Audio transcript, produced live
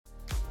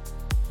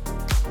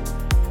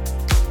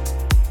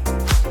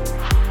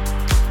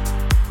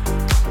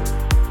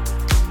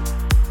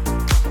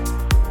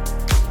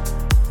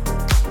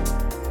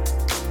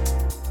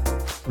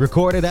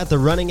Recorded at the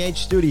Running H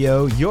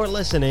Studio, you're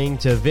listening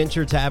to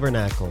Venture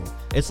Tabernacle.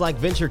 It's like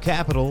venture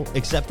capital,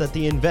 except that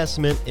the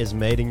investment is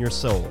made in your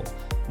soul.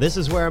 This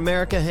is where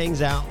America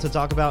hangs out to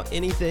talk about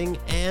anything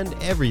and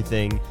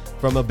everything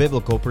from a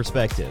biblical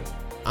perspective.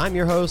 I'm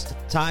your host,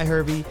 Ty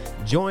Hervey.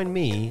 Join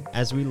me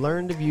as we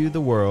learn to view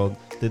the world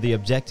through the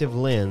objective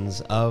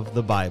lens of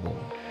the Bible.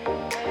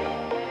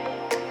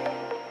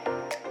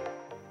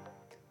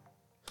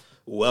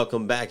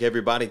 Welcome back,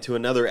 everybody, to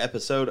another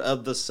episode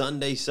of the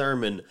Sunday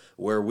Sermon,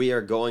 where we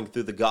are going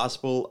through the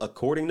Gospel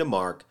according to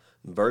Mark,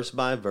 verse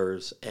by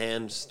verse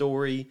and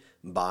story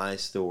by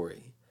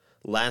story.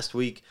 Last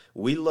week,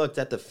 we looked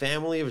at the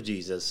family of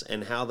Jesus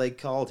and how they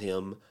called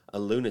him a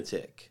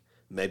lunatic.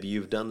 Maybe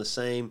you've done the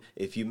same.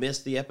 If you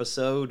missed the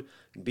episode,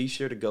 be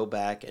sure to go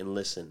back and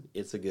listen.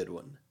 It's a good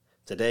one.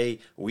 Today,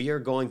 we are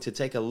going to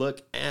take a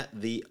look at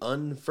the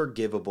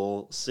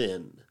unforgivable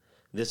sin.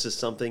 This is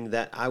something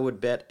that I would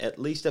bet at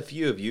least a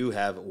few of you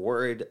have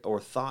worried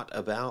or thought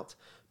about,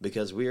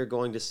 because we are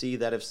going to see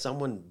that if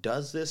someone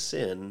does this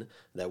sin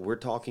that we're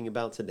talking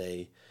about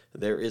today,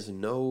 there is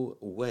no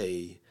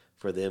way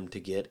for them to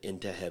get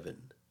into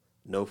heaven.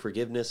 No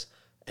forgiveness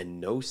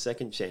and no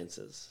second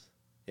chances.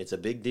 It's a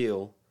big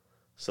deal,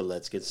 so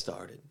let's get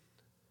started.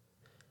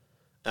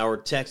 Our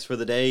text for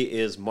the day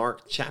is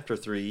Mark chapter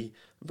 3,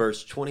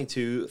 verse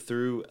 22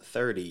 through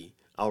 30.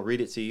 I'll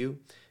read it to you.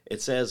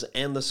 It says,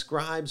 "And the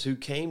scribes who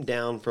came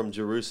down from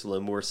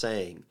Jerusalem were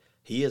saying,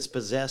 'He is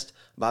possessed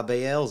by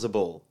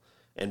Beelzebul,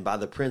 and by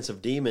the prince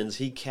of demons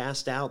he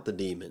cast out the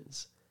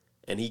demons.'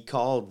 And he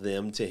called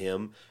them to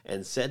him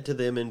and said to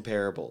them in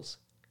parables,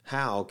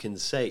 'How can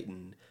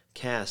Satan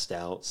cast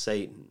out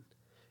Satan?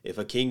 If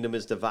a kingdom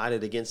is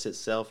divided against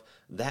itself,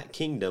 that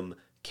kingdom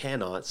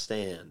cannot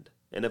stand.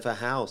 And if a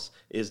house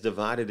is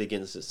divided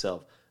against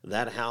itself,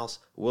 that house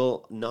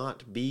will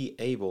not be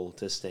able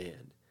to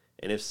stand.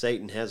 And if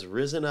Satan has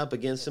risen up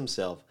against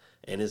himself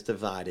and is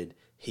divided,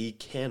 he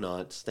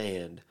cannot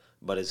stand,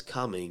 but is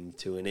coming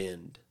to an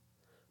end.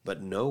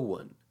 But no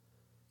one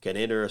can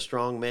enter a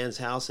strong man's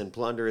house and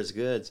plunder his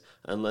goods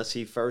unless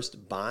he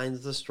first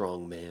binds the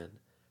strong man.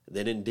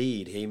 Then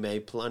indeed he may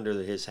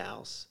plunder his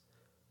house.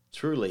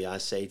 Truly I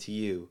say to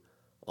you,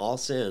 all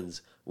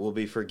sins will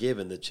be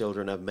forgiven the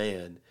children of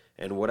man,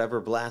 and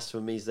whatever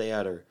blasphemies they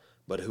utter.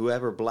 But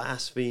whoever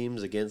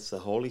blasphemes against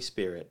the Holy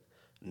Spirit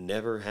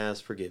never has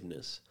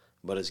forgiveness,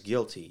 but is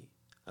guilty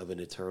of an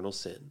eternal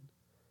sin.'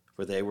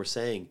 For they were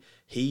saying,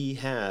 'He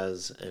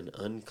has an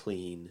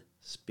unclean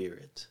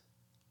spirit.'"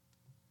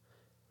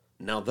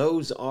 Now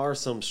those are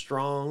some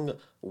strong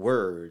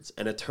words,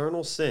 an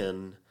eternal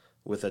sin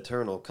with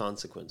eternal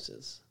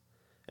consequences.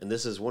 And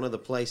this is one of the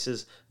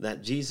places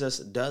that Jesus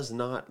does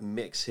not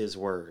mix his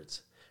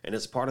words. And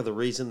it's part of the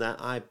reason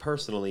that I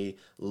personally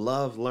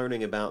love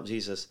learning about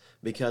Jesus,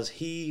 because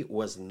he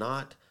was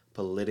not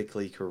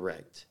politically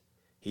correct.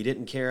 He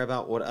didn't care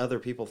about what other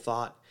people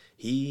thought.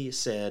 He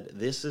said,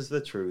 "This is the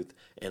truth,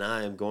 and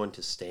I am going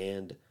to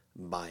stand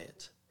by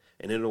it."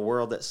 And in a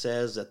world that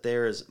says that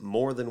there is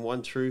more than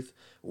one truth,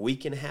 we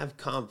can have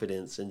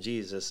confidence in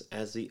Jesus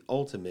as the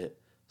ultimate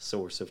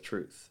source of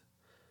truth.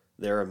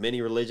 There are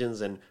many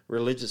religions and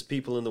religious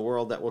people in the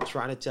world that will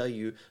try to tell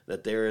you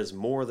that there is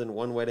more than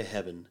one way to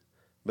heaven.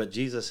 But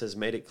Jesus has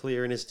made it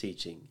clear in his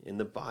teaching, in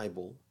the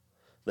Bible,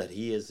 that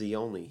he is the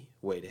only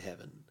way to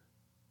heaven.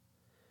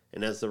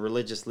 And as the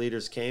religious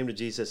leaders came to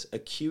Jesus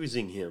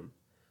accusing him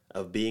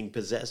of being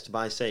possessed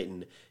by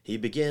Satan, he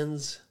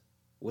begins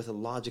with a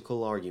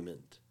logical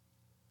argument.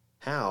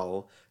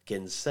 How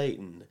can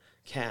Satan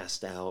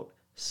cast out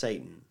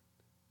Satan?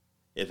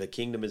 If a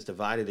kingdom is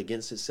divided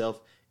against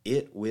itself,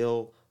 it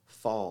will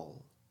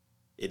fall.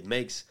 It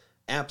makes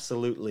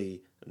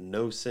absolutely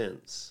no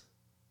sense.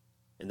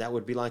 And that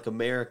would be like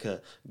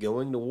America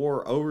going to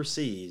war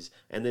overseas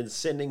and then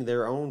sending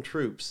their own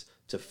troops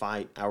to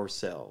fight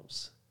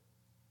ourselves.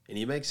 And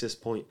he makes this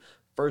point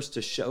first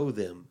to show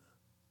them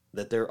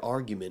that their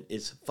argument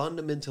is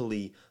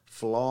fundamentally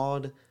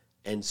flawed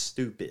and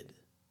stupid.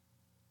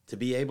 To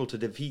be able to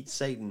defeat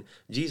Satan,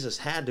 Jesus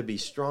had to be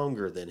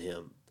stronger than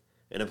him.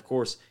 And of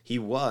course, he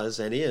was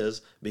and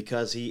is,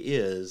 because he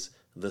is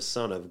the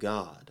Son of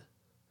God.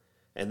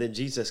 And then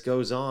Jesus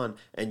goes on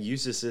and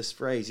uses this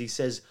phrase. He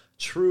says,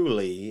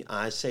 "Truly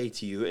I say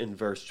to you," in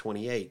verse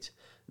 28.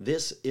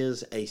 This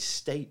is a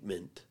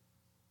statement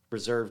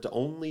reserved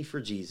only for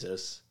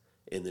Jesus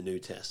in the New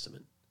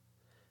Testament.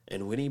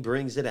 And when he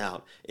brings it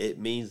out, it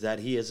means that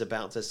he is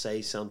about to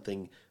say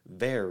something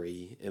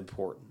very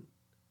important.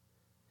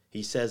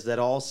 He says that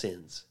all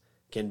sins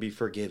can be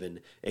forgiven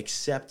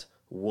except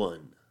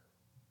one: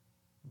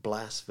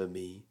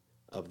 blasphemy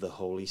of the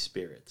Holy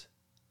Spirit.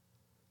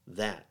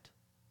 That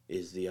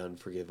is the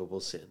unforgivable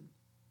sin.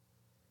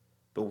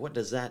 But what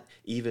does that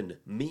even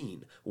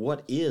mean?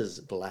 What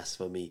is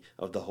blasphemy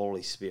of the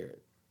Holy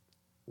Spirit?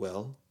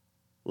 Well,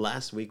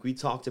 last week we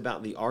talked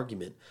about the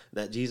argument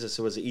that Jesus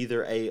was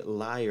either a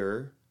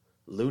liar,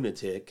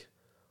 lunatic,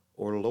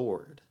 or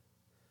Lord.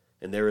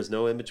 And there is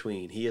no in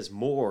between. He is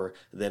more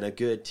than a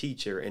good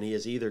teacher, and he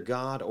is either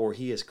God or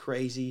he is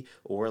crazy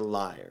or a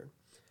liar.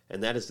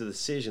 And that is the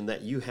decision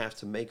that you have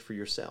to make for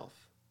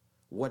yourself.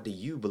 What do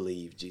you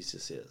believe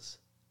Jesus is?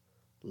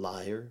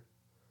 Liar,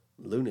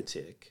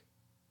 lunatic,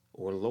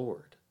 or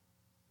Lord?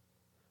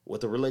 What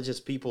the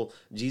religious people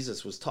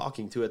Jesus was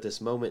talking to at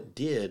this moment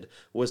did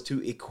was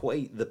to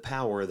equate the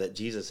power that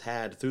Jesus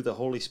had through the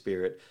Holy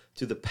Spirit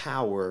to the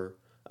power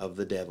of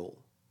the devil.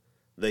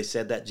 They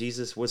said that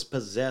Jesus was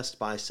possessed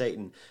by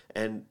Satan,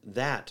 and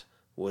that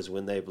was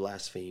when they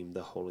blasphemed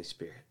the Holy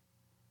Spirit.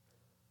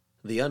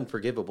 The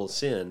unforgivable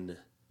sin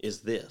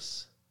is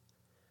this: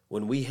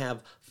 when we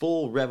have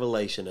full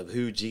revelation of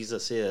who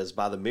Jesus is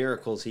by the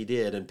miracles he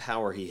did and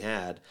power he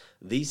had,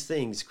 these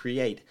things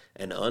create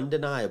an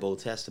undeniable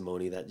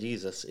testimony that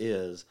Jesus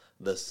is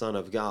the Son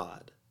of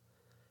God.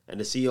 And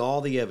to see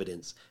all the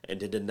evidence and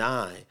to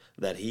deny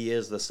that he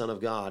is the Son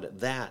of God,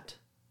 that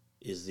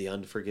is the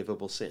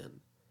unforgivable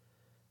sin.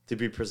 To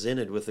be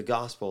presented with the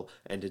gospel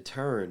and to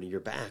turn your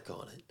back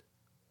on it.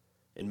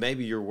 And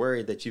maybe you're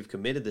worried that you've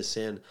committed this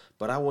sin,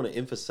 but I want to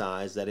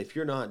emphasize that if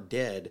you're not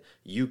dead,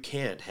 you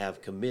can't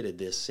have committed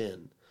this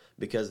sin,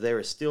 because there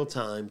is still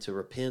time to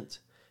repent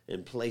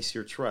and place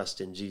your trust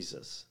in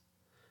Jesus.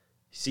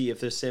 See, if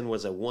this sin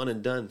was a one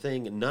and done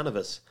thing, none of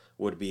us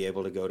would be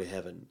able to go to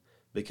heaven,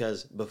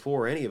 because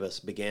before any of us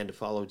began to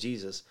follow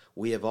Jesus,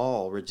 we have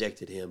all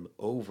rejected him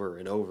over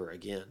and over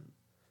again.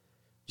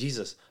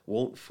 Jesus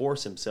won't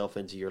force himself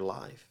into your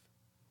life.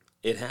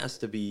 It has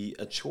to be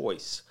a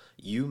choice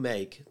you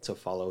make to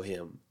follow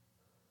him.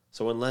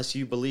 So unless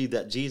you believe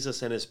that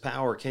Jesus and his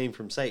power came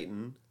from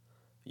Satan,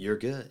 you're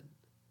good.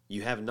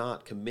 You have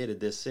not committed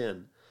this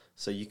sin,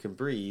 so you can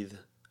breathe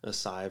a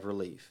sigh of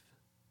relief.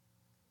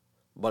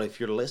 But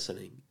if you're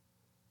listening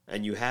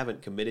and you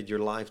haven't committed your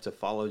life to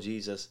follow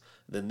Jesus,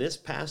 then this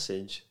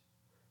passage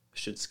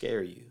should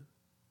scare you.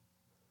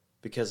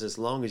 Because as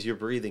long as you're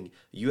breathing,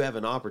 you have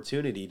an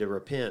opportunity to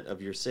repent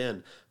of your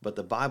sin. But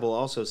the Bible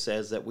also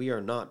says that we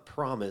are not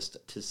promised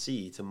to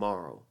see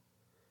tomorrow.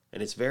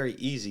 And it's very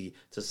easy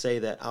to say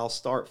that I'll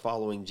start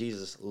following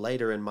Jesus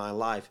later in my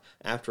life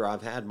after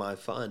I've had my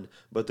fun.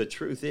 But the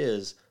truth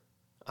is,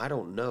 I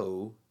don't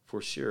know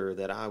for sure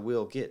that I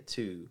will get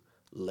to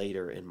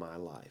later in my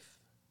life.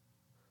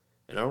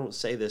 And I don't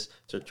say this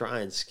to try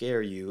and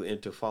scare you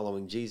into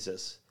following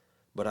Jesus.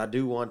 But I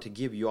do want to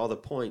give you all the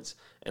points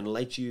and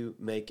let you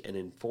make an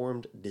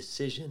informed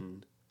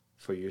decision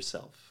for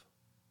yourself.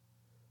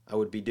 I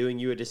would be doing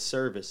you a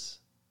disservice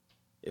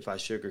if I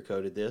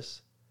sugarcoated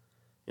this,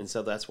 and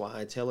so that's why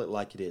I tell it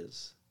like it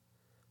is.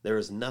 There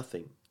is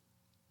nothing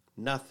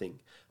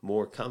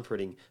more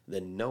comforting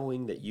than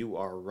knowing that you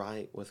are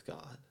right with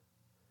God.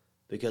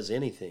 Because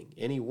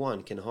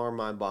anyone can harm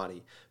my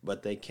body,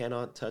 but they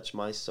cannot touch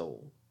my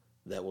soul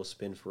that will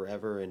spend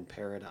forever in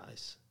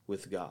paradise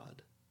with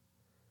God.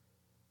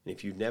 And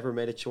if you've never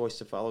made a choice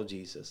to follow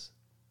Jesus,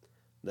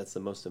 that's the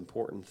most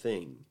important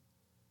thing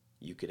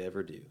you could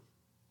ever do.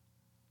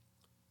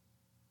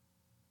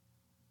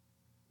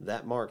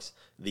 That marks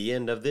the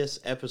end of this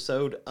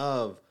episode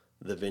of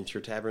the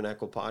Venture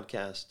Tabernacle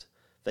Podcast.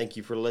 Thank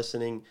you for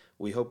listening.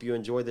 We hope you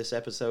enjoyed this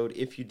episode.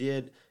 If you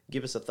did,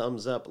 give us a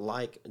thumbs up,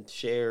 like, and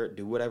share,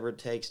 do whatever it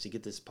takes to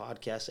get this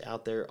podcast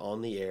out there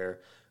on the air.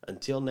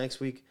 Until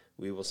next week,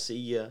 we will see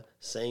you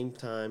same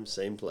time,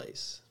 same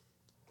place.